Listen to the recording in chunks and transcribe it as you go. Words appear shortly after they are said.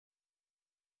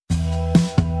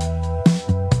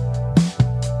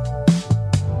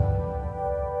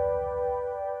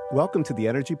Welcome to the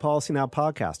Energy Policy Now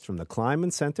podcast from the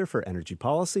Kleinman Center for Energy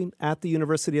Policy at the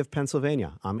University of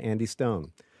Pennsylvania. I'm Andy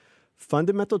Stone.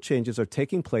 Fundamental changes are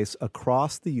taking place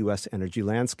across the U.S. energy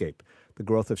landscape. The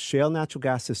growth of shale natural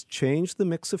gas has changed the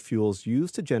mix of fuels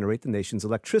used to generate the nation's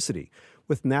electricity,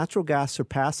 with natural gas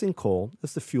surpassing coal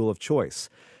as the fuel of choice.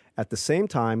 At the same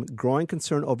time, growing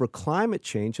concern over climate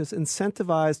change has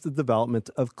incentivized the development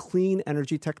of clean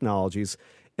energy technologies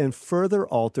and further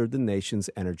altered the nation's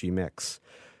energy mix.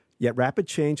 Yet rapid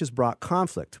change has brought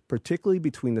conflict, particularly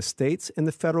between the states and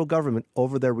the federal government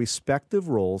over their respective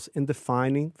roles in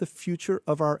defining the future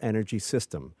of our energy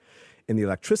system. In the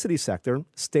electricity sector,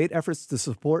 state efforts to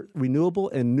support renewable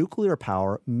and nuclear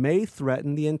power may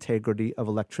threaten the integrity of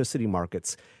electricity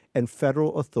markets and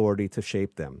federal authority to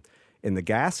shape them. In the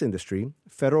gas industry,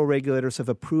 federal regulators have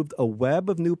approved a web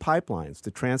of new pipelines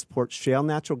to transport shale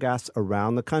natural gas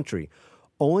around the country,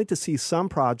 only to see some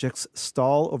projects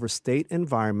stall over state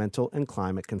environmental and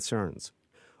climate concerns.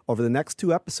 Over the next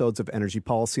two episodes of Energy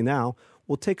Policy Now,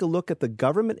 we'll take a look at the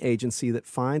government agency that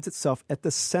finds itself at the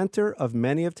center of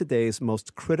many of today's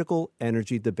most critical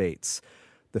energy debates.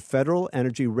 The Federal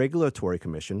Energy Regulatory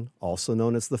Commission, also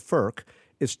known as the FERC,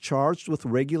 is charged with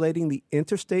regulating the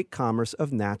interstate commerce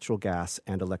of natural gas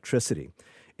and electricity.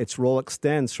 Its role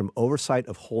extends from oversight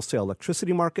of wholesale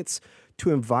electricity markets to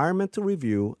environmental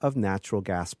review of natural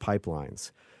gas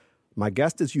pipelines. My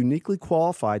guest is uniquely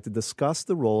qualified to discuss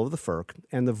the role of the FERC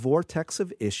and the vortex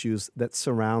of issues that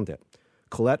surround it.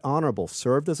 Colette Honorable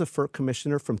served as a FERC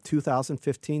commissioner from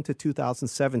 2015 to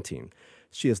 2017.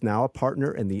 She is now a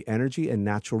partner in the Energy and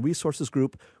Natural Resources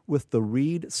Group with the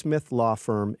Reed Smith Law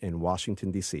Firm in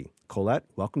Washington, D.C. Colette,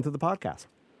 welcome to the podcast.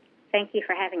 Thank you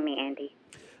for having me, Andy.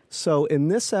 So in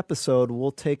this episode,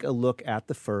 we'll take a look at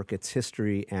the FERC, its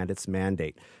history, and its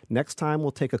mandate. Next time,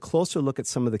 we'll take a closer look at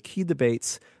some of the key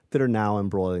debates that are now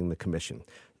embroiling the Commission.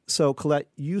 So, Colette,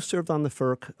 you served on the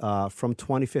FERC from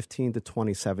 2015 to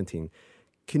 2017.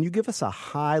 Can you give us a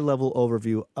high-level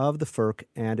overview of the FERC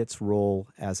and its role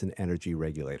as an energy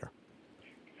regulator?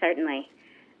 Certainly.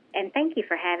 And thank you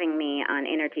for having me on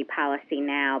Energy Policy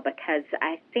Now, because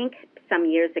I think some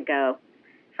years ago,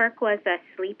 FERC was a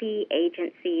sleepy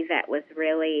agency that was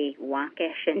really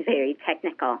wonkish and very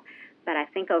technical. But I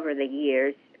think over the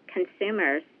years,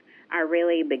 consumers are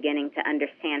really beginning to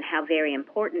understand how very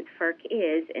important FERC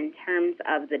is in terms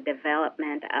of the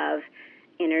development of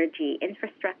energy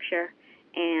infrastructure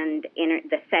and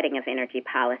the setting of energy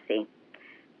policy.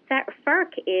 That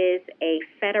FERC is a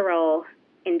federal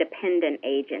independent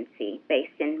agency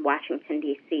based in Washington,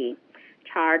 D.C.,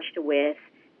 charged with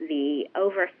the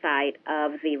oversight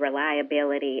of the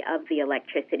reliability of the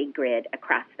electricity grid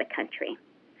across the country.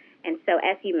 And so,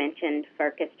 as you mentioned,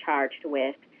 FERC is charged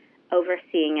with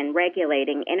overseeing and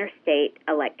regulating interstate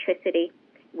electricity,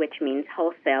 which means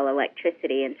wholesale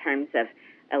electricity in terms of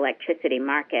electricity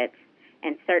markets,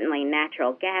 and certainly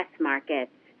natural gas markets,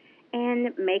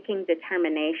 and making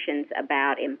determinations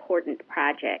about important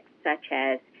projects such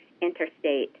as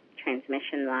interstate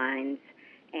transmission lines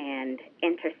and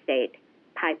interstate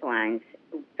pipelines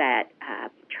that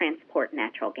transport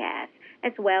natural gas,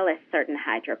 as well as certain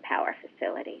hydropower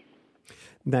facilities.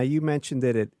 Now, you mentioned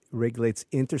that it regulates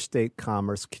interstate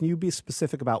commerce. Can you be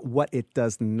specific about what it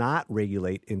does not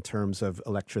regulate in terms of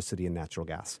electricity and natural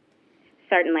gas?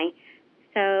 Certainly.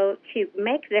 So to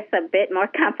make this a bit more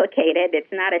complicated,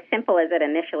 it's not as simple as it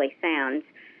initially sounds.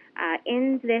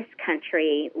 In this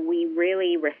country, we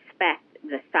really respect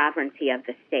the sovereignty of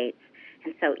the states.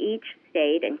 And so each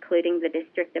state, including the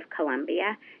District of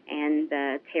Columbia and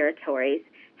the territories,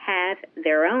 have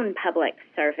their own public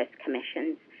service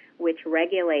commissions which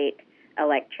regulate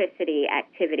electricity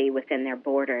activity within their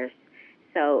borders.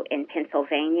 So in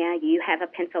Pennsylvania, you have a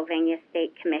Pennsylvania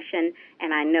State Commission,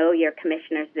 and I know your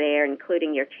commissioners there,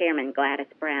 including your chairman, Gladys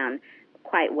Brown,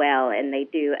 quite well, and they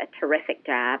do a terrific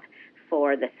job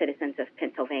for the citizens of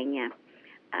Pennsylvania.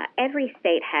 Every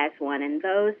state has one, and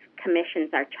those commissions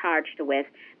are charged with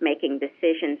making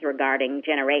decisions regarding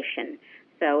generation.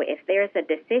 So if there's a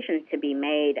decision to be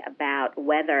made about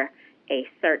whether a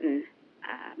certain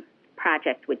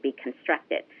project would be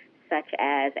constructed, such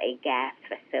as a gas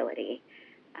facility,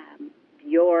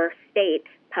 your state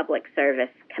public service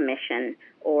commission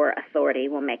or authority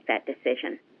will make that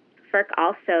decision. FERC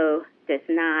also does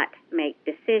not make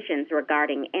decisions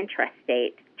regarding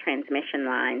intrastate transmission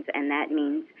lines, and that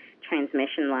means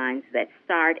transmission lines that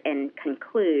start and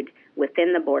conclude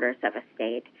within the borders of a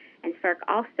state. And FERC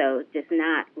also does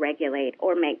not regulate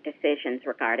or make decisions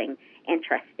regarding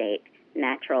intrastate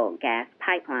natural gas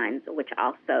pipelines, which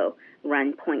also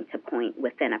run point to point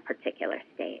within a particular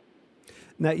state.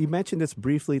 Now, you mentioned this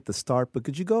briefly at the start, but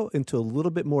could you go into a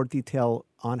little bit more detail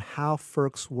on how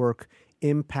FERC's work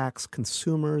impacts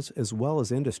consumers as well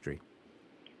as industry?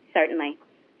 Certainly.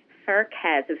 FERC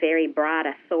has a very broad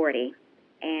authority,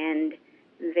 and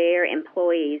their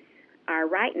employees are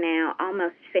right now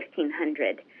almost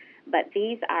 1,500. But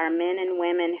these are men and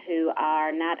women who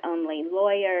are not only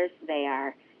lawyers, they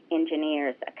are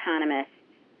engineers, economists,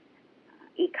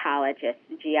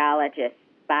 ecologists, geologists,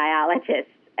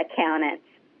 biologists, accountants,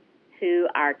 who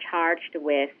are charged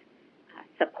with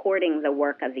supporting the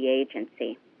work of the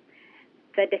agency.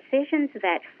 The decisions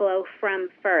that flow from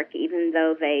FERC, even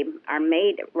though they are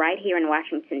made right here in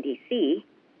Washington, D.C.,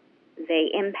 they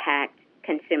impact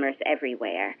consumers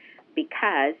everywhere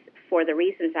because, for the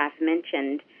reasons I've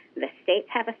mentioned, the states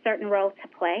have a certain role to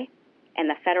play and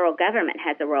the federal government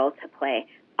has a role to play.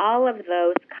 All of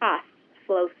those costs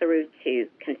flow through to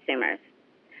consumers.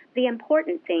 The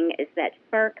important thing is that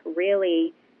FERC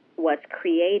really was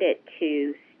created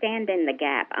to stand in the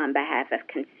gap on behalf of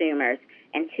consumers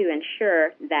and to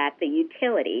ensure that the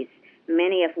utilities,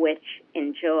 many of which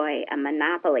enjoy a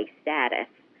monopoly status,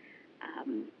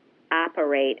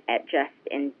 operate at just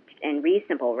and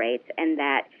reasonable rates, and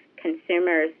that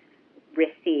consumers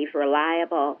receive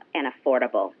reliable and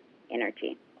affordable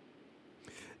energy.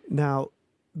 Now,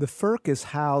 the FERC is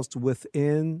housed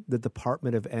within the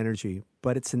Department of Energy,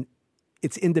 but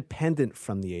it's independent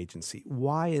from the agency.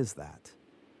 Why is that?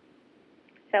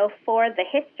 So for the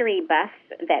history buffs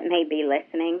that may be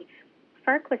listening,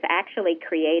 FERC was actually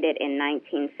created in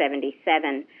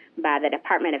 1977 by the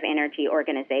Department of Energy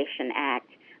Organization Act.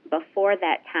 Before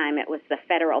that time, it was the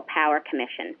Federal Power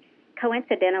Commission.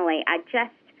 Coincidentally, I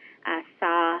just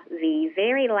saw the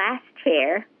very last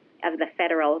chair of the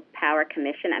Federal Power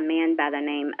Commission, a man by the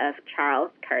name of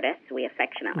Charles Curtis. We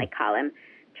affectionately call him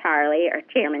Charlie or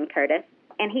Chairman Curtis.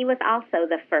 And he was also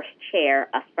the first chair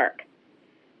of FERC.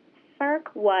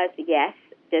 FERC was, yes,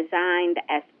 designed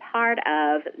as part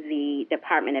of the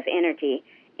Department of Energy.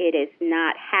 It is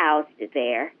not housed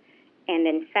there. And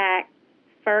in fact,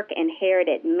 FERC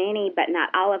inherited many but not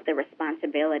all of the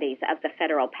responsibilities of the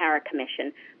Federal Power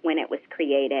Commission when it was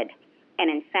created.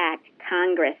 And in fact,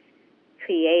 Congress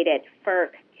created FERC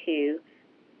to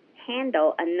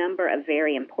handle a number of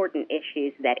very important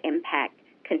issues that impact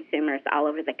consumers all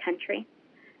over the country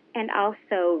and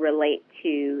also relate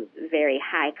to very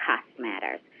high-cost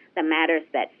matters. The matters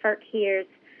that FERC hears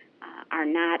are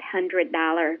not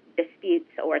 $100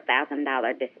 disputes or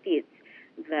 $1,000 disputes.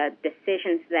 The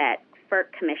decisions that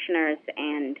FERC commissioners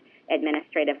and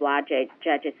administrative law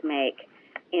judges make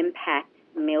impact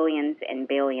millions and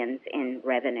billions in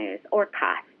revenues or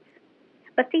costs.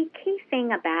 But the key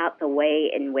thing about the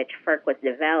way in which FERC was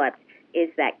developed is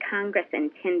that Congress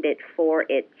intended for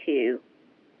it to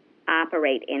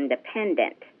operate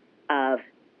independent of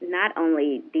not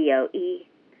only DOE,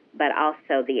 but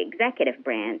also the executive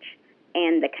branch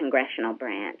and the congressional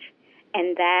branch.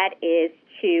 And that is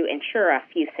to ensure a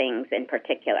few things in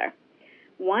particular.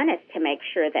 One is to make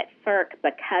sure that FERC,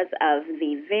 because of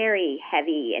the very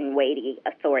heavy and weighty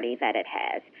authority that it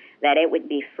has, that it would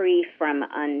be free from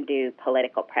undue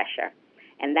political pressure.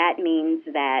 And that means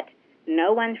that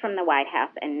no one from the White House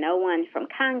and no one from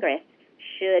Congress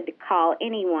should call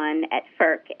anyone at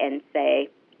FERC and say,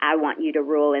 I want you to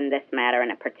rule in this matter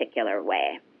in a particular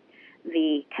way.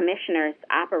 The commissioners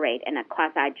operate in a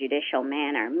quasi-judicial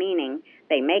manner, meaning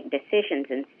they make decisions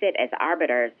and sit as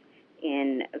arbiters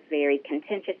in very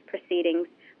contentious proceedings,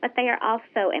 but they are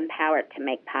also empowered to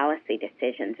make policy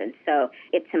decisions. And so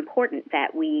it's important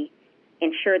that we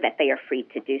ensure that they are free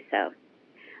to do so.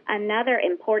 Another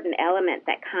important element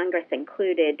that Congress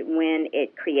included when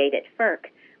it created FERC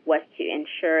was to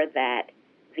ensure that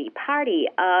the party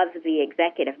of the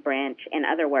executive branch, in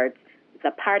other words,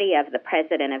 the party of the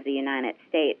President of the United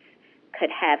States,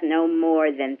 could have no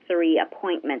more than 3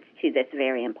 appointments to this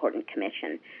very important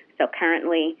commission. So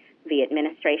currently, the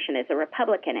administration is a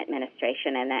Republican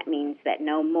administration, and that means that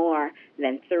no more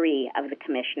than 3 of the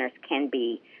commissioners can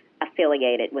be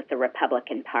affiliated with the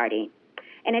Republican Party.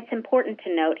 And it's important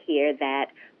to note here that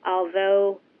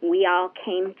although we all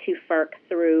came to FERC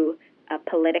through a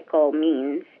political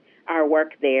means, our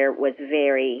work there was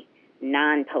very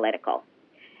non-political.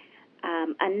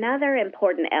 Another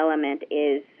important element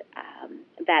is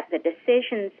that the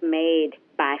decisions made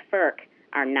by FERC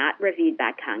are not reviewed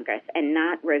by Congress and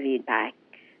not reviewed by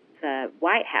the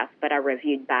White House, but are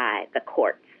reviewed by the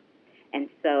courts. And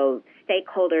so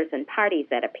stakeholders and parties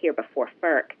that appear before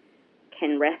FERC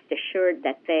can rest assured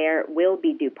that there will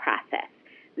be due process.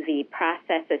 The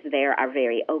processes there are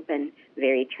very open,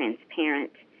 very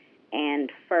transparent,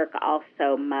 and FERC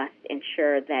also must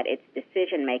ensure that its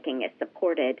decision-making is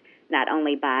supported not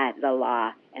only by the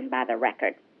law and by the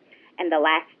record. And the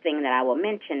last thing that I will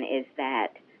mention is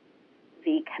that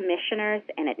the commissioners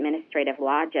and administrative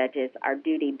law judges are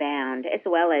duty-bound, as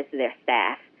well as their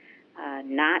staff,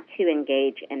 not to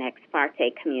engage in ex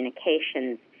parte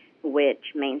communications, which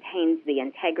maintains the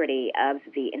integrity of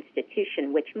the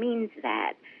institution, which means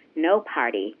that no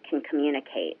party can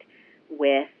communicate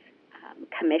with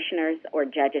commissioners or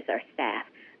judges or staff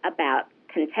about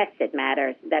contested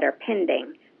matters that are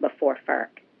pending before FERC.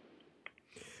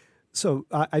 So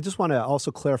I just want to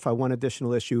also clarify one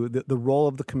additional issue, the role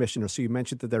of the commissioner. So you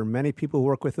mentioned that there are many people who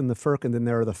work within the FERC, and then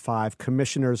there are the 5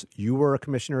 commissioners. You were a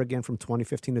commissioner again from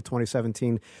 2015 to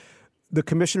 2017. The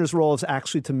commissioner's role is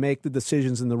actually to make the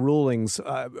decisions and the rulings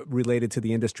related to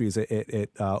the industries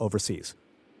it oversees.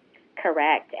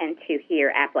 Correct, and to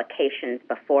hear applications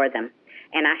before them.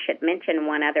 And I should mention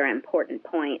one other important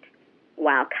point.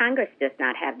 While Congress does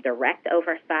not have direct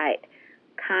oversight,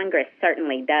 Congress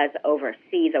certainly does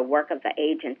oversee the work of the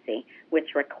agency,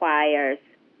 which requires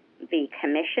the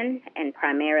commission and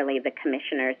primarily the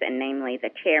commissioners, and namely the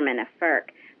chairman of FERC,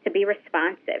 to be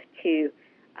responsive to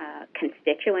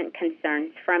constituent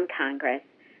concerns from Congress,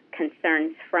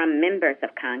 concerns from members of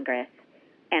Congress,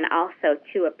 and also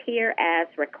to appear as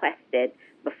requested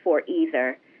before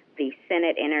either the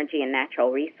Senate Energy and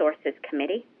Natural Resources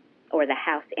Committee or the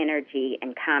House Energy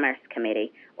and Commerce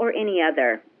Committee or any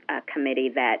other committee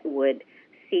that would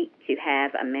seek to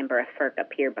have a member of FERC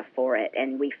appear before it,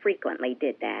 and we frequently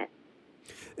did that.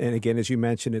 And again, as you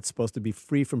mentioned, it's supposed to be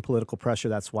free from political pressure.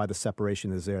 That's why the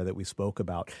separation is there that we spoke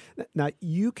about. Now,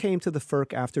 you came to the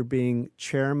FERC after being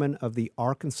chairman of the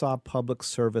Arkansas Public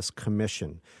Service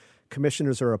Commission.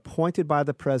 Commissioners are appointed by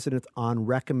the president on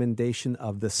recommendation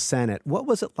of the Senate. What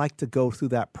was it like to go through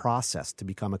that process to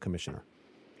become a commissioner?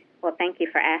 Well, thank you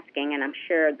for asking, and I'm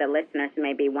sure the listeners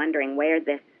may be wondering where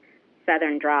this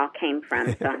Southern drawl came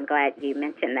from, so I'm glad you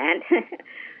mentioned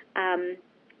that.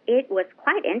 It was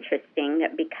quite interesting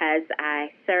because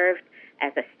I served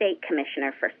as a state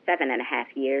commissioner for 7.5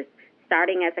 years.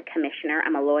 Starting as a commissioner,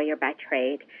 I'm a lawyer by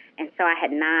trade, and so I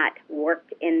had not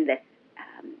worked in this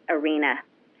arena,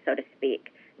 so to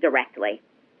speak, directly.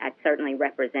 I'd certainly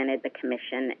represented the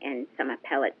commission in some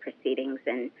appellate proceedings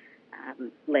and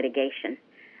litigation.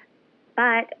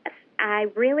 But I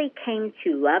really came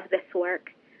to love this work.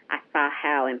 I saw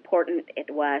how important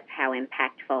it was, how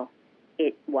impactful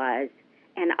it was,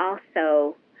 and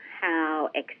also how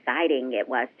exciting it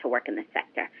was to work in the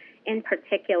sector. In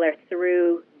particular,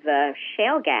 through the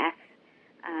shale gas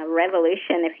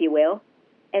revolution, if you will,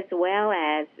 as well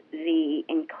as the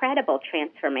incredible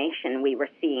transformation we were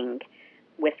seeing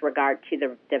with regard to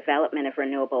the development of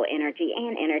renewable energy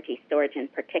and energy storage in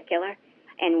particular.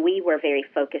 And we were very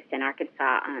focused in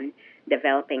Arkansas on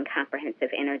developing comprehensive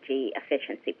energy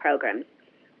efficiency programs.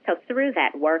 So through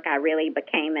that work, I really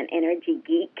became an energy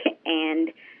geek and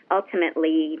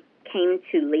ultimately came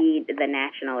to lead the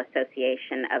National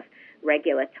Association of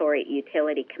Regulatory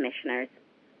Utility Commissioners.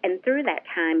 And through that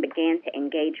time began to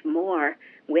engage more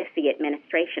with the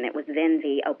administration. It was then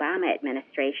the Obama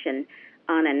administration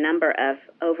on a number of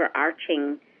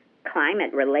overarching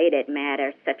climate-related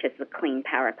matters such as the Clean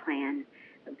Power Plan,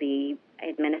 the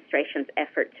administration's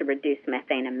effort to reduce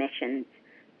methane emissions,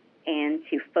 and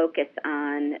to focus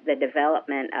on the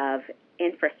development of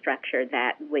infrastructure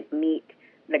that would meet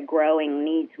the growing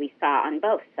needs we saw on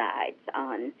both sides,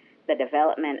 on the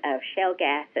development of shale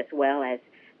gas as well as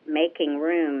making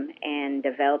room and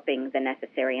developing the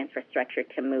necessary infrastructure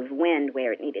to move wind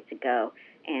where it needed to go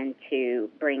and to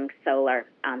bring solar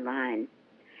online.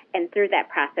 And through that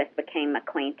process became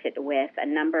acquainted with a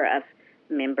number of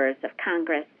members of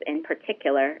Congress, in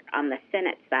particular on the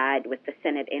Senate side with the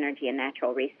Senate Energy and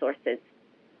Natural Resources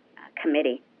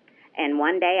Committee. And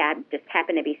one day I just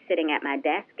happened to be sitting at my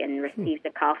desk and received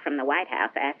a call from the White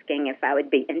House asking if I would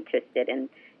be interested in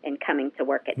coming to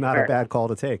work at Not FERC. A bad call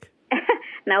to take.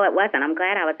 No, it wasn't. I'm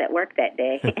glad I was at work that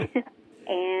day.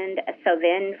 And so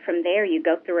then from there you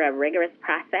go through a rigorous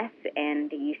process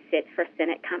and you sit for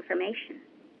Senate confirmation.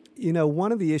 You know,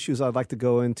 one of the issues I'd like to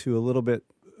go into a little bit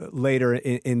later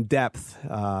in depth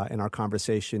in our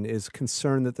conversation is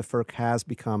concern that the FERC has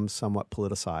become somewhat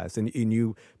politicized. And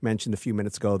you mentioned a few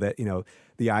minutes ago that, you know,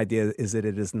 the idea is that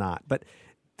it is not. But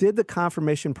did the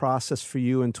confirmation process for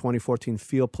you in 2014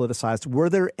 feel politicized? Were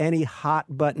there any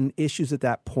hot-button issues at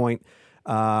that point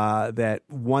that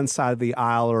one side of the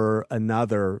aisle or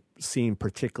another seemed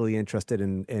particularly interested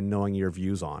in knowing your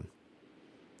views on?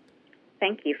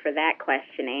 Thank you for that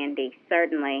question, Andy.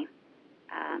 Certainly,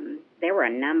 there were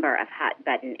a number of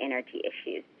hot-button energy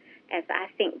issues. as I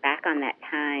think back on that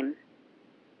time,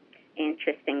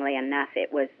 interestingly enough,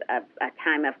 it was a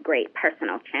time of great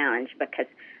personal challenge because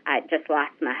I just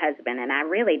lost my husband, and I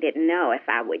really didn't know if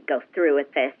I would go through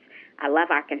with this. I love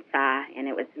Arkansas, and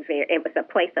it was a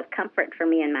place of comfort for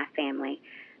me and my family.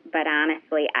 But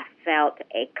honestly, I felt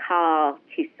a call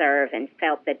to serve and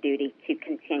felt the duty to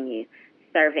continue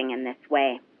serving in this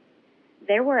way.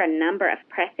 There were a number of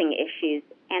pressing issues,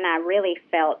 and I really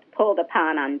felt pulled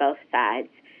upon on both sides.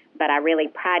 But I really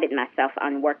prided myself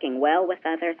on working well with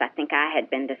others. I think I had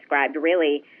been described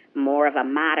really more of a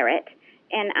moderate.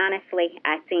 And honestly,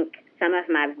 I think some of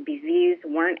my views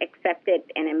weren't accepted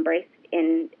and embraced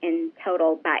in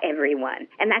total by everyone.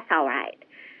 And that's all right.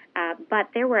 But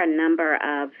there were a number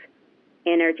of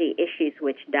energy issues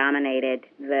which dominated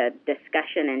the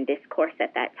discussion and discourse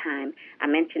at that time. I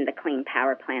mentioned the Clean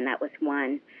Power Plan. That was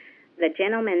one. The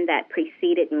gentleman that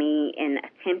preceded me in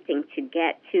attempting to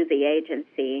get to the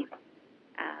agency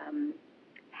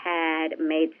had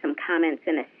made some comments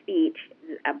in a speech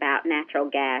about natural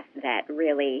gas that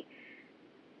really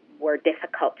were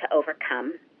difficult to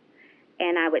overcome.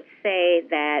 And I would say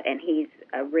that, and he's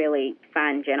a really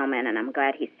fine gentleman, and I'm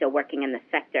glad he's still working in the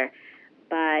sector,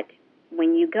 but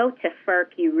when you go to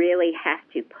FERC, you really have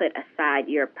to put aside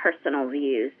your personal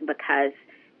views because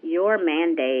your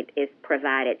mandate is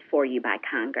provided for you by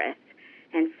Congress.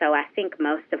 And so I think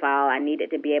most of all, I needed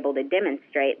to be able to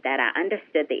demonstrate that I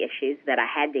understood the issues, that I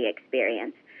had the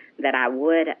experience, that I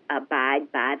would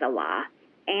abide by the law,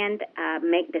 and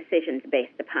make decisions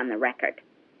based upon the record.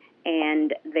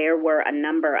 And there were a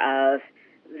number of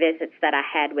visits that I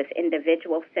had with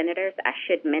individual senators. I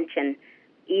should mention,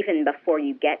 even before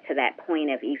you get to that point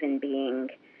of even being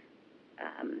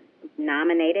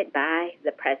nominated by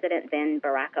the president, then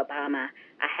Barack Obama,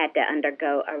 I had to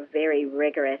undergo a very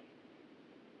rigorous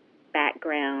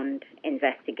background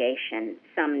investigation.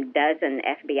 Some dozen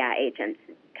FBI agents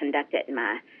conducted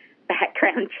my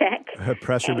background check.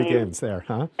 Pressure begins there,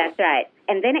 huh? That's right.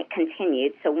 And then it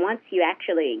continued. So once you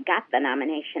actually got the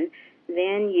nomination,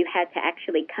 then you had to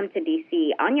actually come to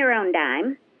D.C. on your own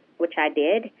dime, which I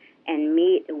did, and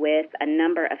meet with a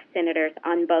number of senators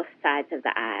on both sides of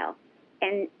the aisle.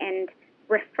 And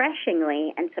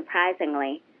refreshingly and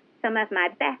surprisingly, some of my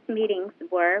best meetings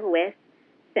were with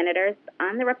senators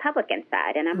on the Republican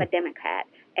side, and I'm a Democrat.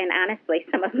 And honestly,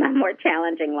 some of my more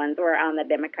challenging ones were on the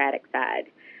Democratic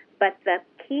side. But the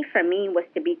key for me was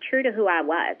to be true to who I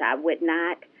was. I would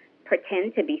not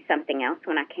pretend to be something else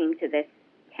when I came to this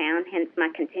town, hence my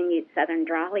continued Southern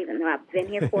drawl, even though I've been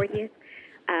here 4 years.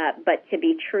 But to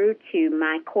be true to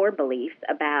my core beliefs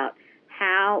about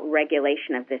how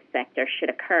regulation of this sector should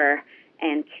occur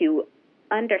and to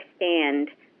understand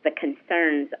the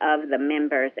concerns of the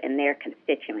members and their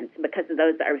constituents, because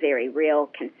those are very real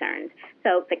concerns.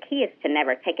 So the key is to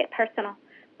never take it personal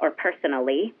or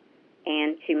personally,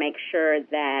 and to make sure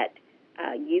that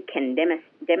you can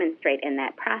demonstrate in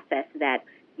that process that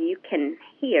you can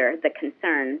hear the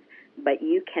concerns, but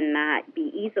you cannot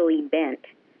be easily bent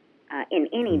in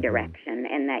any direction,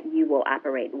 and that you will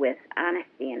operate with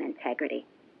honesty and integrity.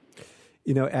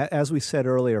 You know, as we said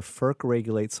earlier, FERC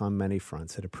regulates on many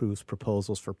fronts. It approves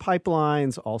proposals for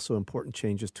pipelines, also important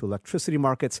changes to electricity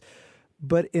markets.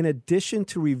 But in addition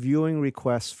to reviewing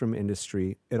requests from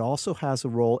industry, it also has a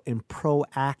role in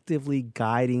proactively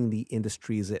guiding the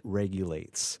industries it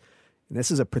regulates. And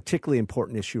this is a particularly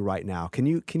important issue right now. Can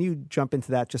you jump into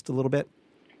that just a little bit?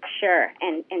 Sure.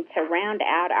 And to round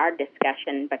out our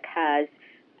discussion, because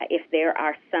if there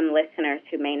are some listeners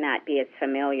who may not be as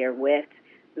familiar with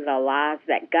the laws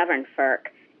that govern FERC,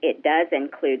 it does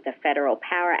include the Federal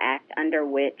Power Act, under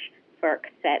which FERC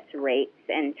sets rates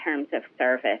in terms of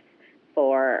service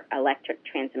for electric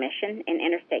transmission and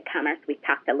interstate commerce. We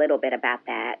talked a little bit about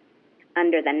that.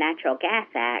 Under the Natural Gas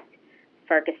Act,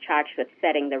 FERC is charged with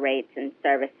setting the rates and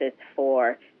services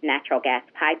for natural gas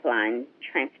pipeline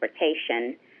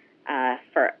transportation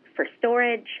for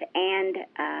storage and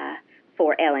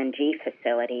for LNG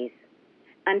facilities.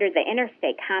 Under the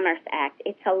Interstate Commerce Act,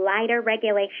 it's a lighter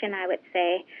regulation, I would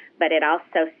say, but it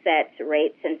also sets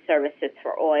rates and services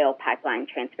for oil pipeline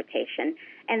transportation.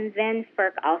 And then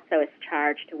FERC also is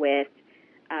charged with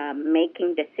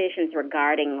making decisions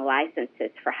regarding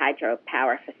licenses for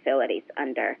hydropower facilities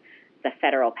under the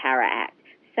Federal Power Act.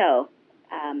 So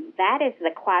that is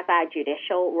the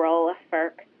quasi-judicial role of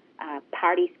FERC.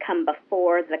 Parties come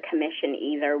before the commission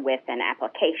either with an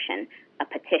application, a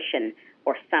petition,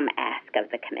 or some ask of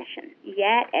the commission.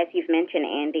 Yet, as you've mentioned,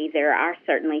 Andy, there are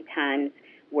certainly times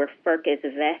where FERC is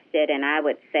vested, and I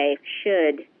would say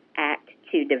should act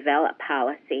to develop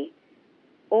policy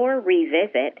or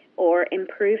revisit or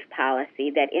improve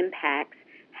policy that impacts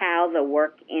how the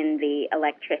work in the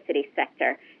electricity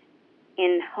sector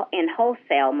in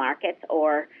wholesale markets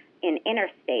or in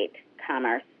interstate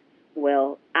commerce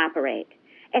will operate.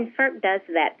 And FERC does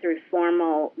that through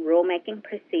formal rulemaking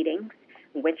proceedings,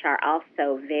 which are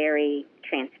also very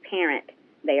transparent.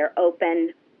 They are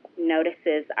open.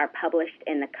 Notices are published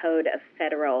in the Code of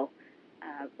Federal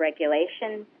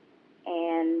Regulations,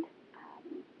 and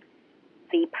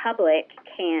the public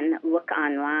can look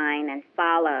online and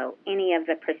follow any of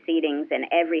the proceedings and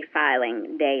every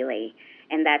filing daily.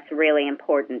 And that's really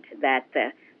important, that the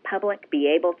public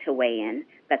be able to weigh in,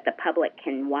 that the public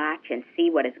can watch and see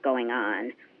what is going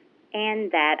on,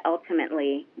 and that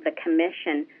ultimately the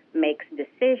Commission makes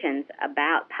decisions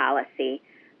about policy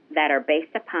that are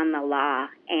based upon the law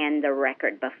and the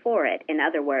record before it. In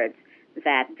other words,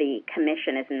 that the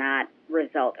Commission is not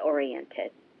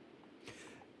result-oriented.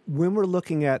 When we're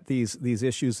looking at these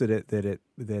issues that it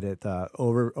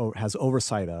has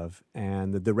oversight of,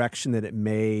 and the direction that it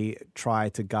may try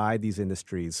to guide these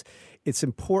industries, it's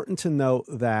important to note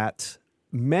that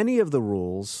many of the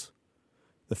rules,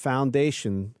 the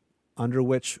foundation under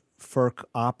which FERC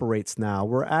operates now,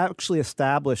 were actually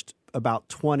established about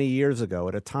 20 years ago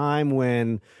at a time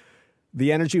when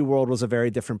the energy world was a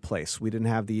very different place. We didn't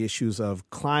have the issues of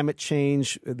climate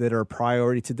change that are a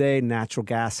priority today. Natural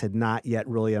gas had not yet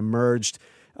really emerged.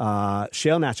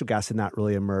 Shale natural gas had not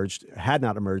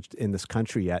emerged in this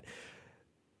country yet.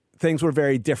 Things were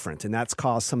very different, and that's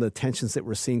caused some of the tensions that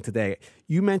we're seeing today.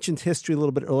 You mentioned history a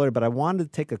little bit earlier, but I wanted to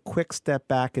take a quick step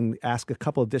back and ask a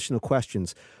couple additional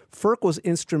questions. FERC was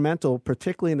instrumental,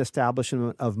 particularly in the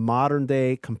establishment of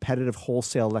modern-day competitive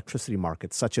wholesale electricity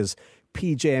markets, such as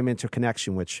PJM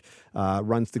Interconnection, which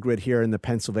runs the grid here in the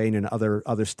Pennsylvania and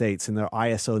other states, and the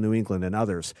ISO New England and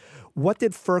others. What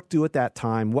did FERC do at that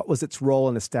time? What was its role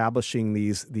in establishing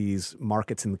these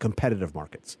markets and the competitive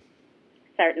markets?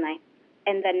 Certainly.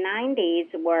 And the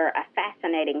 90s were a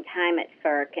fascinating time at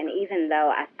FERC, and even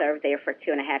though I served there for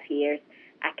 2.5 years,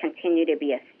 I continue to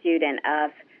be a student of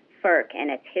FERC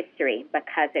and its history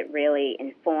because it really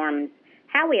informs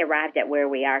how we arrived at where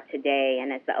we are today.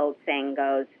 And as the old saying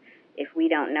goes, if we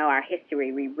don't know our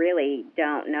history, we really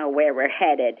don't know where we're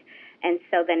headed. And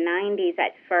so the 90s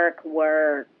at FERC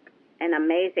were an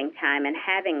amazing time, and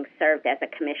having served as a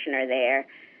commissioner there,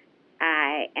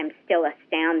 I am still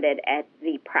astounded at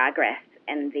the progress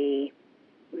and the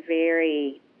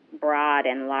very broad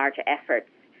and large efforts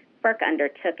FERC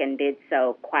undertook and did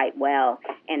so quite well,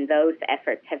 and those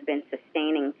efforts have been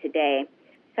sustaining today.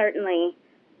 Certainly,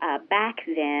 back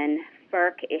then,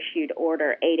 FERC issued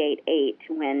Order 888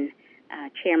 when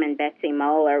Chairman Betsy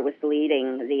Moeller was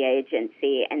leading the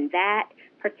agency, and that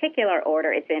particular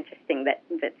order, it's interesting that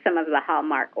some of the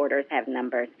hallmark orders have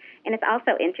numbers, and it's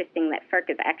also interesting that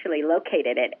FERC is actually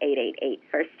located at 888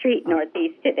 First Street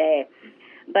Northeast today.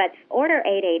 But Order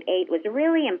 888 was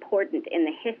really important in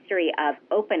the history of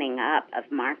opening up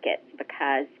of markets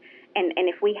because, and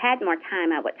if we had more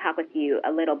time, I would talk with you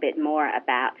a little bit more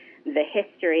about the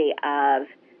history of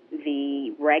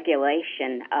the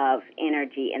regulation of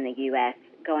energy in the U.S.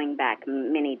 going back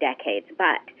many decades.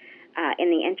 But in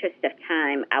the interest of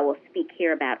time, I will speak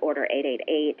here about Order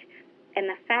 888 and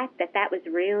the fact that that was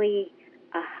really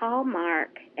a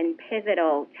hallmark and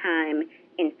pivotal time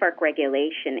in FERC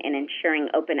regulation in ensuring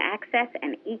open access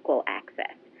and equal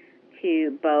access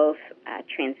to both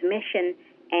transmission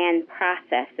and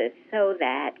processes, so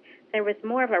that there was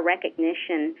more of a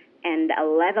recognition and a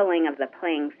leveling of the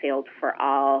playing field for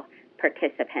all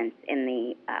participants in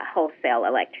the wholesale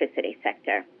electricity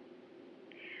sector.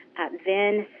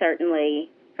 Then certainly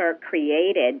FERC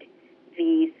created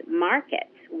these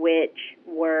markets, which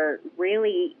were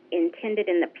really intended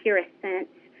in the purest sense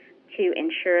to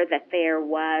ensure that there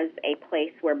was a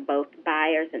place where both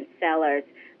buyers and sellers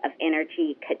of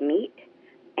energy could meet,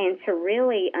 and to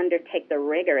really undertake the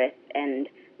rigorous and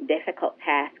difficult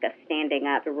task of standing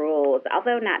up rules,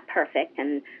 although not perfect,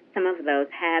 and some of those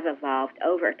have evolved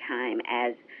over time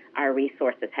as our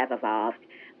resources have evolved.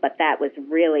 But that was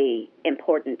really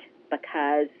important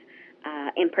because,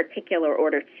 in particular,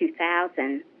 Order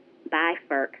 2000 by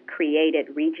FERC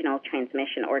created regional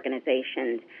transmission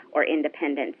organizations or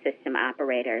independent system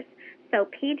operators. So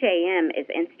PJM is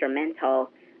instrumental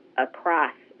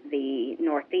across the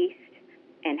Northeast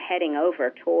and heading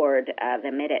over toward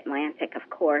the Mid-Atlantic, of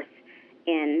course,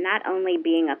 in not only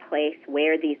being a place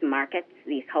where these markets,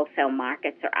 these wholesale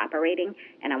markets are operating,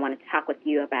 and I want to talk with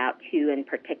you about two in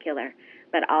particular,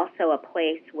 but also a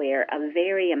place where a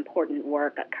very important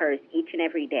work occurs each and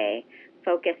every day,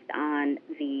 focused on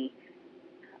the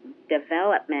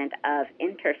development of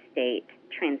interstate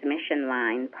transmission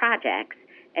line projects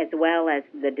as well as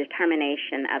the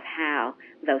determination of how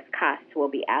those costs will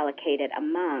be allocated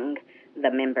among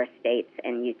the member states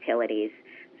and utilities.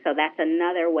 So that's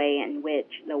another way in which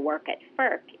the work at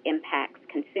FERC impacts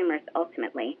consumers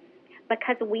ultimately,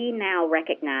 because we now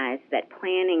recognize that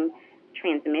planning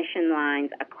transmission lines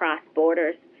across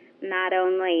borders not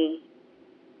only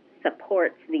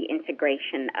supports the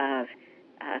integration of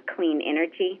clean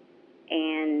energy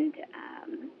and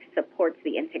supports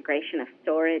the integration of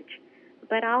storage,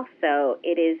 but also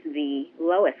it is the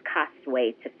lowest cost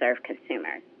way to serve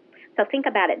consumers. So think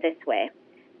about it this way.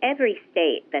 Every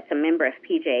state that's a member of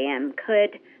PJM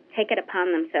could take it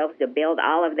upon themselves to build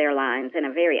all of their lines in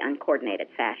a very uncoordinated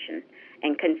fashion,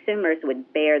 and consumers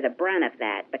would bear the brunt of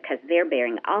that because they're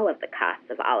bearing all of the costs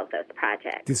of all of those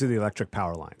projects. These are the electric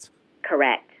power lines.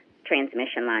 Correct.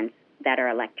 Transmission lines that are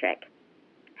electric.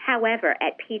 However,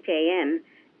 at PJM,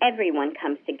 everyone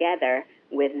comes together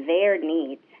with their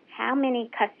needs. How many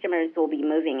customers will be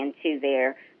moving into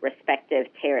their respective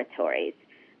territories?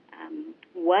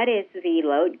 What is the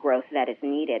load growth that is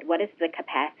needed? What is the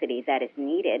capacity that is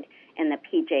needed in the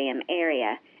PJM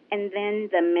area? And then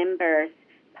the members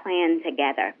plan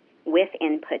together with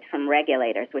input from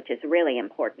regulators, which is really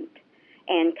important,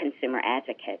 and consumer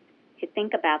advocates to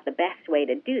think about the best way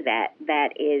to do that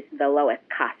is the lowest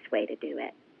cost way to do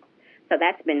it. So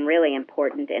that's been really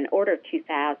important, and Order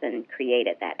 2000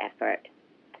 created that effort.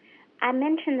 I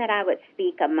mentioned that I would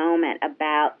speak a moment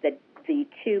about the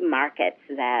two markets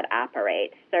that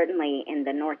operate. Certainly in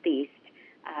the Northeast,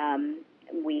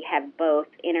 we have both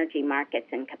energy markets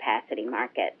and capacity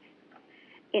markets.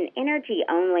 In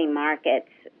energy-only markets,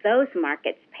 those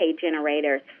markets pay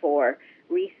generators for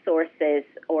resources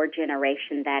or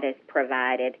generation that is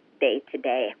provided day to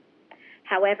day.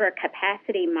 However,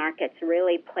 capacity markets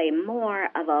really play more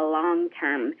of a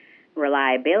long-term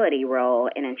reliability role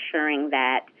in ensuring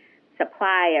that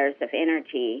suppliers of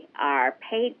energy are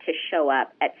paid to show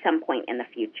up at some point in the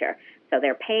future. So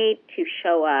they're paid to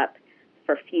show up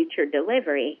for future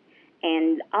delivery,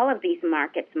 and all of these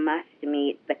markets must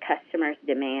meet the customer's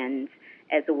demands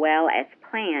as well as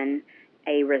plan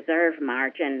a reserve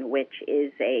margin, which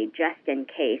is a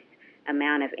just-in-case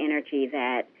amount of energy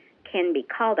that can be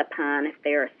called upon if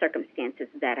there are circumstances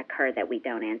that occur that we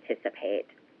don't anticipate.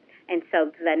 And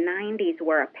so the 90s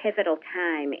were a pivotal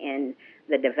time in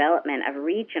the development of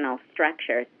regional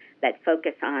structures that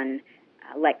focus on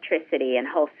electricity and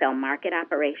wholesale market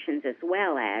operations, as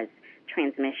well as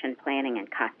transmission planning and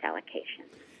cost allocation.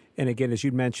 And again, as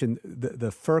you mentioned, the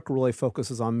FERC really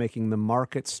focuses on making the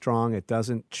market strong. It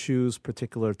doesn't choose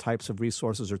particular types of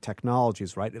resources or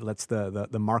technologies, right? It lets the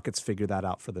markets figure that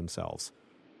out for themselves.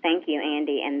 Thank you,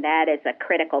 Andy, and that is a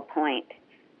critical point.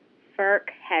 FERC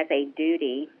has a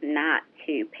duty not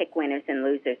to pick winners and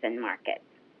losers in markets.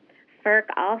 FERC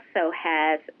also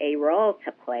has a role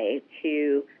to play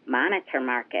to monitor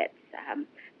markets.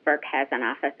 FERC has an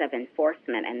Office of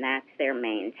Enforcement, and that's their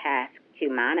main task, to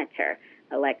monitor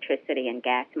electricity and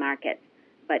gas markets.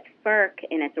 But FERC,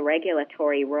 in its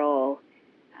regulatory role,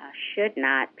 should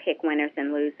not pick winners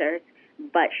and losers,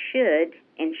 but should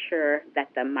ensure that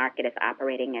the market is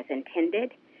operating as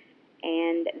intended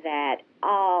and that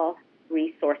all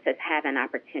resources have an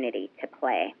opportunity to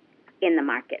play in the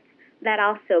markets. That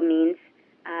also means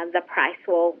the price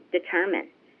will determine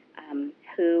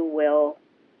who will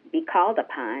be called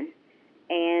upon,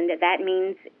 and that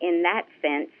means, in that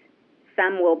sense,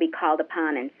 some will be called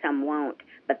upon and some won't,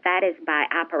 but that is by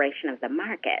operation of the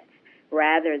markets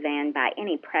rather than by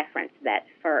any preference that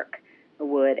FERC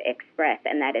would express,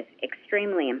 and that is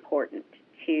extremely important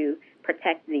to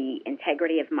protect the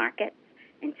integrity of markets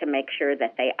and to make sure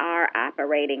that they are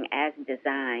operating as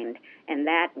designed, and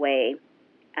that way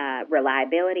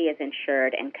reliability is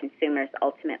ensured and consumers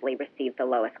ultimately receive the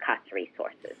lowest cost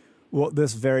resources. Well,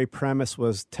 this very premise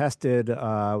was tested,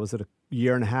 was it a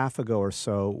year and a half ago or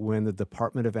so, when the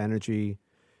Department of Energy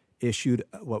issued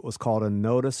what was called a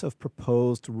Notice of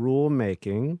Proposed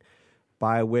Rulemaking,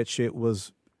 by which it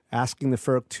was asking the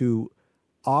FERC to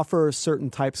offer certain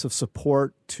types of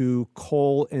support to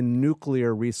coal and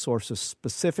nuclear resources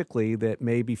specifically that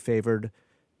may be favored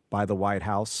by the White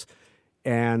House.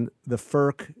 And the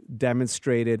FERC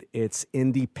demonstrated its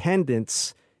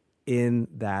independence in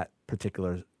that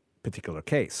particular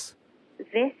case.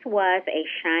 This was a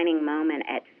shining moment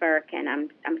at FERC, and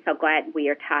I'm so glad we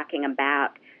are talking about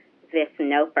this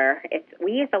NOPR.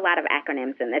 We use a lot of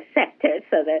acronyms in this sector,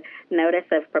 so the Notice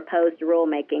of Proposed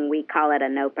Rulemaking, we call it a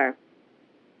NOPR.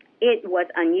 It was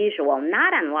unusual,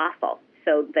 not unlawful.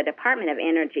 So the Department of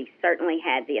Energy certainly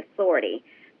had the authority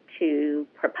to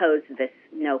propose this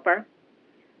NOPR,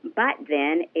 but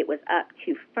then it was up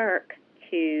to FERC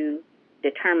to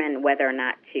determine whether or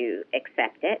not to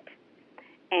accept it.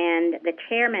 And the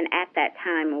chairman at that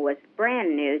time was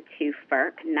brand new to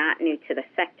FERC, not new to the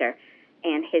sector,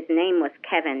 and his name was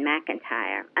Kevin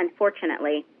McIntyre.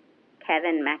 Unfortunately,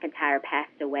 Kevin McIntyre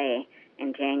passed away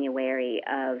in January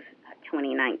of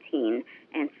 2019,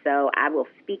 and so I will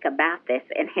speak about this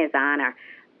in his honor.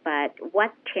 But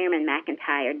what Chairman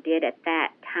McIntyre did at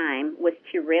that time was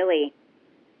to really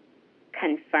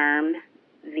confirm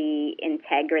the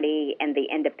integrity and the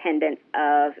independence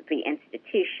of the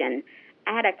institution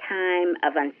at a time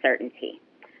of uncertainty,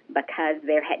 because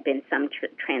there had been some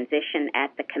transition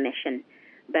at the commission,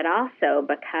 but also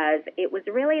because it was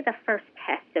really the first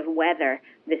test of whether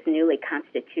this newly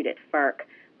constituted FERC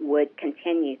would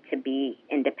continue to be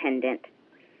independent.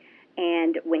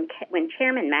 And when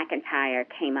Chairman McIntyre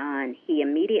came on, he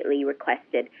immediately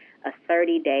requested a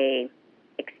 30-day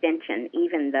extension,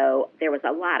 even though there was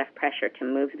a lot of pressure to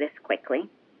move this quickly.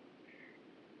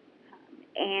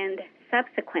 And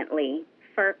subsequently,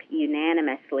 FERC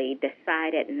unanimously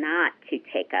decided not to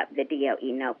take up the DOE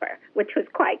NOPR, which was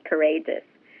quite courageous,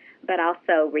 but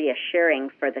also reassuring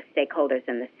for the stakeholders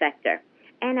in the sector.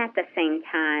 And at the same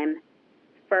time,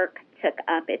 FERC took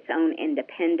up its own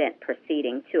independent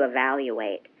proceeding to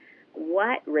evaluate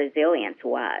what resilience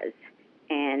was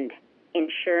and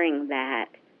ensuring that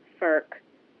FERC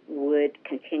would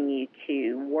continue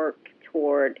to work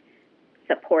toward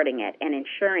supporting it and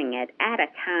ensuring it at a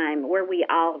time where we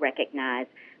all recognize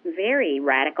very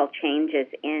radical changes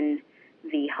in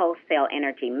the wholesale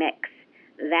energy mix.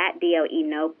 That DOE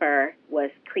NOPR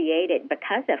was created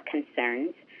because of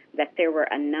concerns that there were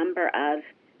a number of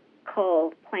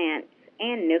coal plants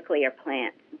and nuclear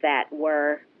plants that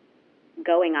were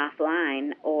going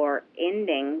offline or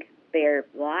ending their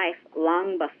life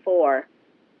long before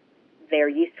their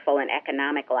useful and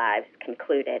economic lives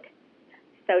concluded.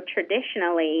 So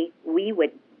traditionally, we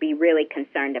would be really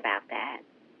concerned about that.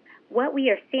 What we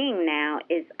are seeing now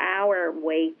is our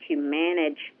way to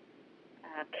manage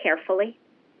carefully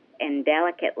and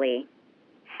delicately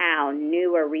how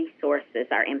newer resources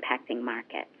are impacting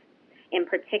markets. In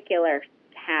particular,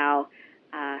 how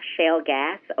shale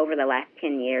gas over the last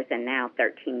 10 years and now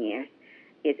 13 years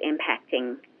is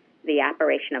impacting the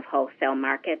operation of wholesale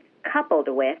markets, coupled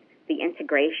with the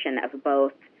integration of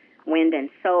both wind and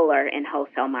solar in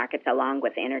wholesale markets along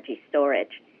with energy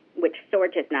storage, which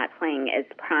storage is not playing as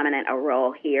prominent a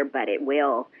role here, but it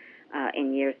will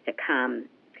in years to come.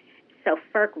 So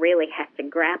FERC really has to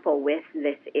grapple with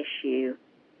this issue.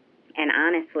 And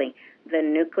honestly, the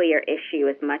nuclear issue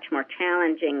is much more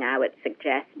challenging, I would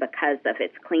suggest, because of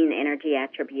its clean energy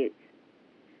attributes.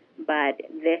 But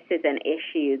this is an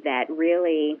issue that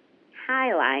really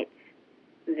highlights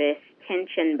this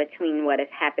tension between what is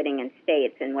happening in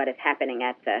states and what is happening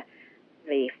at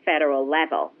the federal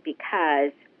level,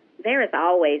 because there has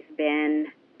always been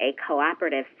a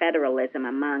cooperative federalism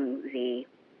among the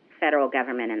federal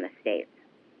government and the states.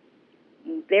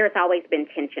 There has always been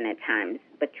tension at times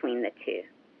between the two.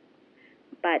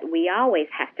 But we always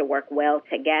have to work well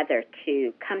together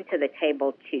to come to the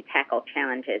table to tackle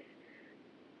challenges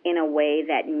in a way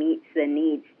that meets the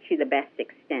needs to the best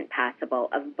extent possible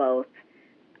of both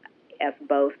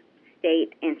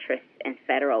state interests and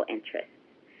federal interests.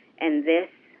 And this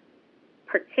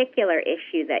particular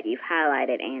issue that you've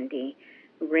highlighted, Andy,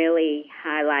 really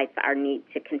highlights our need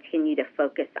to continue to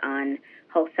focus on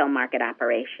wholesale market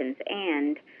operations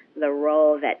and the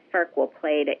role that FERC will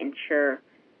play to ensure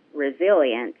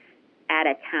resilience at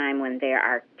a time when there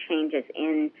are changes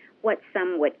in what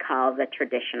some would call the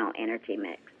traditional energy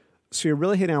mix. So you're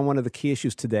really hitting on one of the key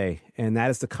issues today, and that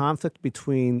is the conflict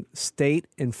between state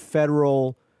and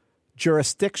federal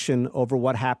jurisdiction over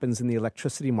what happens in the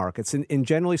electricity markets. And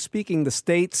generally speaking, the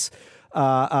states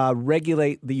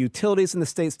regulate the utilities in the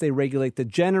states, they regulate the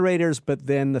generators, but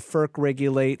then the FERC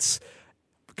regulates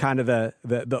kind of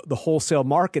the wholesale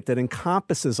market that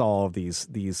encompasses all of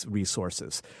these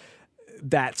resources.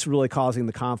 That's really causing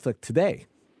the conflict today.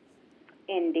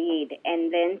 Indeed.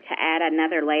 And then to add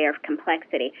another layer of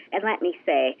complexity, and let me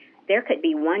say, there could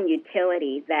be one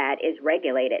utility that is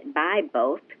regulated by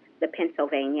both the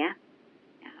Pennsylvania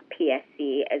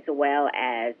PSC as well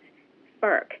as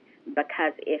FERC,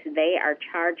 because if they are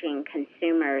charging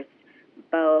consumers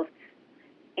both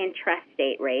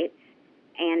intrastate rates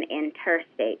and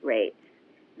interstate rates,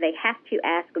 they have to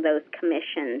ask those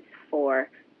commissions for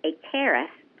a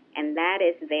tariff, and that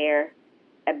is their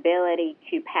ability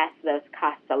to pass those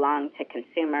costs along to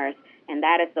consumers, and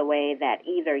that is the way that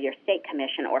either your state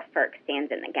commission or FERC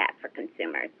stands in the gap for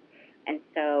consumers. And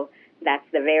so that's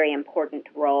the very important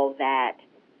role that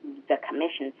the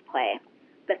commissions play.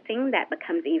 The thing that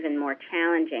becomes even more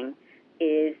challenging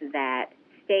is that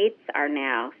states are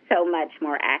now so much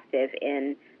more active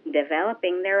in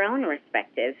developing their own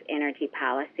respective energy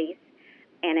policies.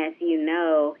 And as you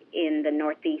know, in the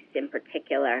Northeast in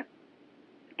particular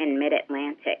and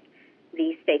Mid-Atlantic,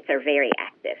 these states are very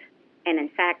active. And in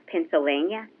fact,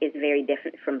 Pennsylvania is very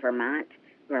different from Vermont.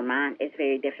 Vermont is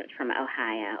very different from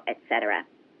Ohio, et cetera.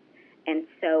 And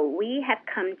so we have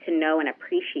come to know and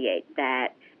appreciate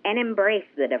that and embrace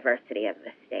the diversity of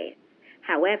the states.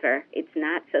 However, it's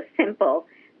not so simple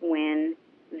when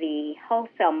the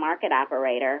wholesale market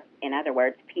operator, in other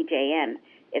words, PJM,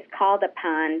 is called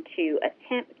upon to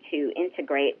attempt to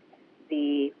integrate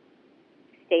the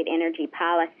state energy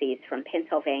policies from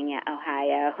Pennsylvania,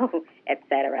 Ohio, et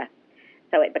cetera.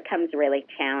 So it becomes really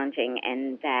challenging,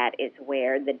 and that is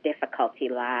where the difficulty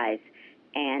lies.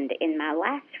 And in my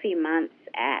last few months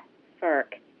at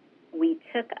FERC, we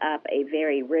took up a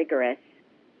very rigorous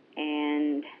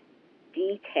and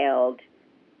detailed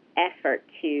effort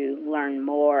to learn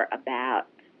more about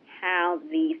how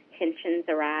these tensions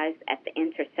arise at the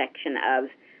intersection of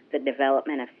the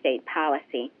development of state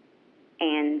policy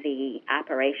and the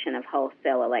operation of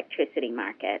wholesale electricity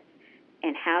markets,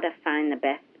 and how to find the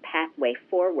best pathway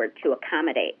forward to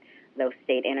accommodate those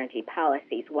state energy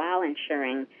policies while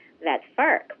ensuring that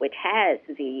FERC, which has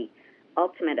the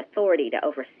ultimate authority to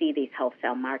oversee these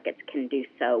wholesale markets, can do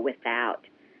so without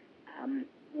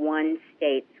one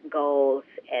state's goals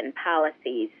and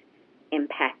policies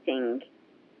impacting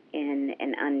in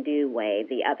an undue way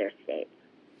the other states.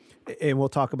 And we'll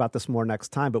talk about this more next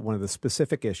time, but one of the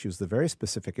specific issues, the very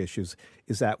specific issues,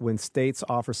 is that when states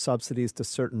offer subsidies to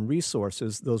certain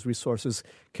resources, those resources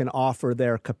can offer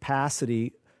their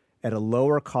capacity at a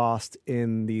lower cost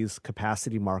in these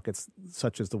capacity markets,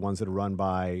 such as the ones that are run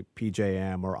by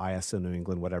PJM or ISO New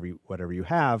England, whatever you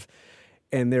have.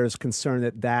 And there's concern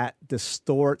that that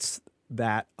distorts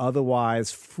that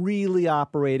otherwise freely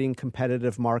operating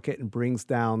competitive market and brings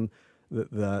down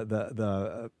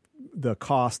the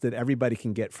cost that everybody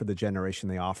can get for the generation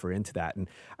they offer into that. And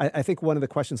I think one of the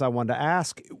questions I wanted to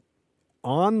ask,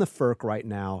 on the FERC right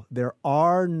now, there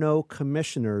are no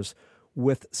commissioners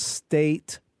with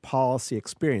state policy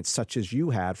experience, such as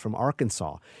you had from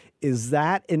Arkansas. Is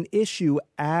that an issue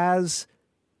as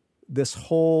this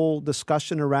whole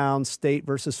discussion around state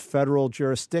versus federal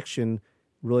jurisdiction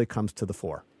really comes to the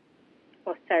fore?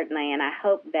 Well, certainly, and I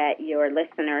hope that your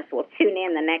listeners will tune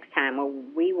in the next time where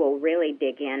we will really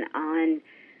dig in on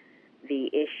the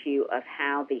issue of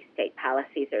how these state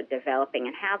policies are developing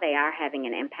and how they are having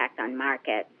an impact on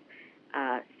markets.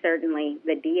 Certainly,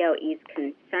 the DOE's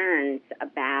concerns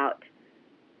about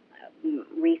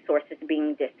resources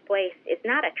being displaced is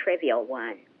not a trivial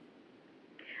one.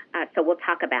 So we'll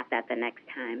talk about that the next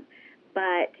time.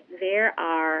 But there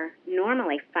are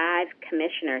normally 5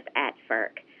 commissioners at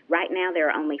FERC. Right now there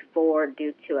are only 4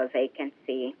 due to a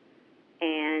vacancy.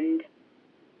 And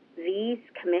these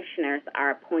commissioners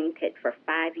are appointed for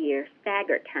 5-year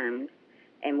staggered terms.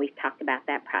 And we've talked about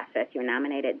that process. You're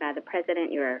nominated by the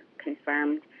president. You're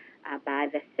confirmed by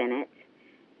the Senate.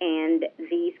 And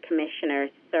these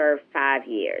commissioners serve 5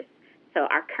 years. So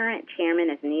our current chairman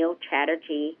is Neil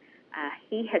Chatterjee.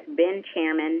 He has been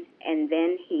chairman, and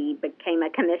then he became a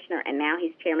commissioner, and now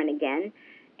he's chairman again.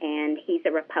 And he's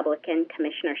a Republican.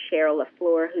 Commissioner Cheryl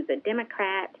LaFleur, who's a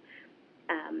Democrat,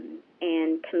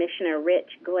 and Commissioner Rich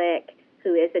Glick,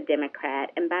 who is a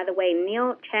Democrat. And by the way,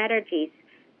 Neil Chatterjee's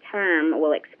term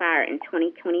will expire in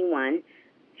 2021.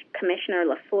 Commissioner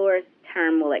LaFleur's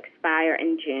term will expire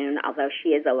in June, although she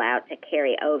is allowed to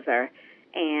carry over.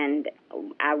 And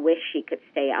I wish she could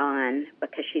stay on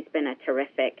because she's been a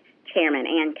terrific chairman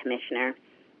and commissioner.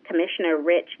 Commissioner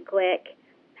Rich Glick,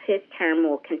 his term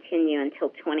will continue until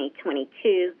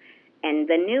 2022. And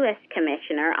the newest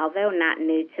commissioner, although not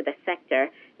new to the sector,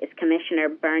 is Commissioner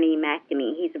Bernie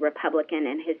McNamee. He's a Republican,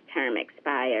 and his term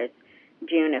expires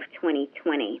June of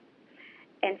 2020.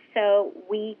 And so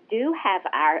we do have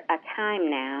a time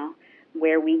now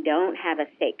where we don't have a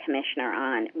state commissioner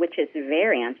on, which is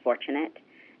very unfortunate.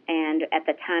 And at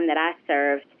the time that I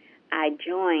served, I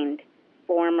joined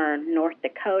former North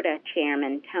Dakota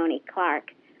Chairman Tony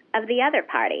Clark of the other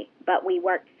party. But we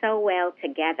worked so well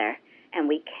together, and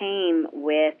we came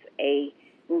with a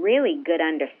really good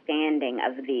understanding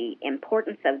of the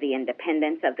importance of the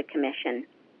independence of the commission,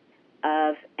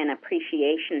 of an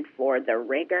appreciation for the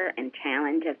rigor and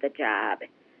challenge of the job,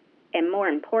 and more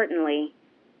importantly,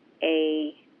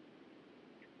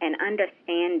 an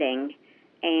understanding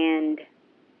and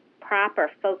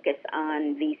proper focus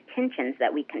on these tensions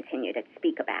that we continue to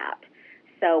speak about.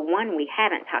 So one we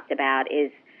haven't talked about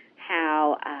is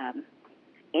how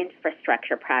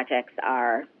infrastructure projects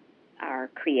are are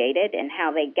created and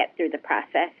how they get through the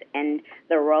process and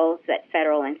the roles that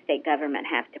federal and state government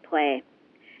have to play.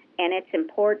 And it's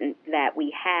important that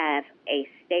we have a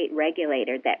state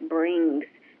regulator that brings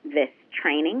this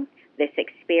training, this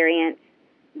experience,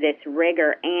 this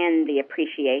rigor, and the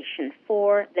appreciation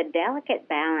for the delicate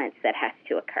balance that has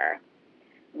to occur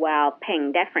while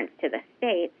paying deference to the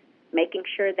states, making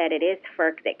sure that it is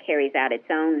FERC that carries out its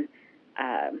own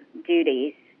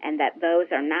duties and that those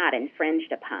are not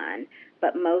infringed upon,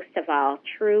 but most of all,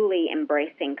 truly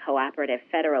embracing cooperative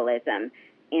federalism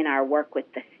in our work with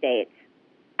the states.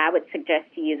 I would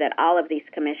suggest to you that all of these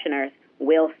commissioners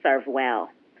will serve well,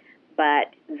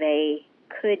 but they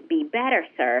could be better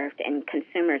served and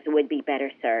consumers would be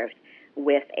better served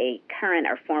with a current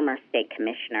or former state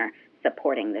commissioner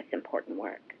supporting this important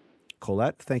work.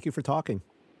 Colette, thank you for talking.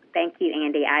 Thank you,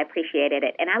 Andy. I appreciated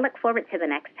it, and I look forward to the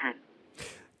next time.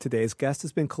 Today's guest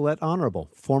has been Colette Honorable,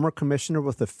 former commissioner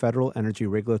with the Federal Energy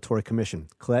Regulatory Commission.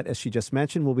 Colette, as she just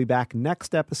mentioned, will be back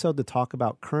next episode to talk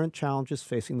about current challenges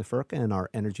facing the FERC and our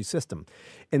energy system.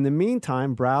 In the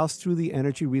meantime, browse through the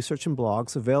energy research and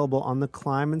blogs available on the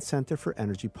Kleinman Center for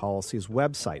Energy Policy's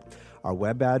website. Our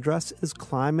web address is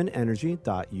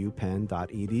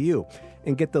kleinmanenergy.upenn.edu.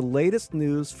 And get the latest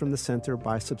news from the center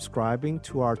by subscribing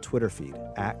to our Twitter feed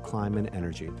 @Kleinman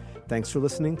Energy. Thanks for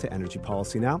listening to Energy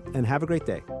Policy Now, and have a great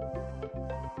day.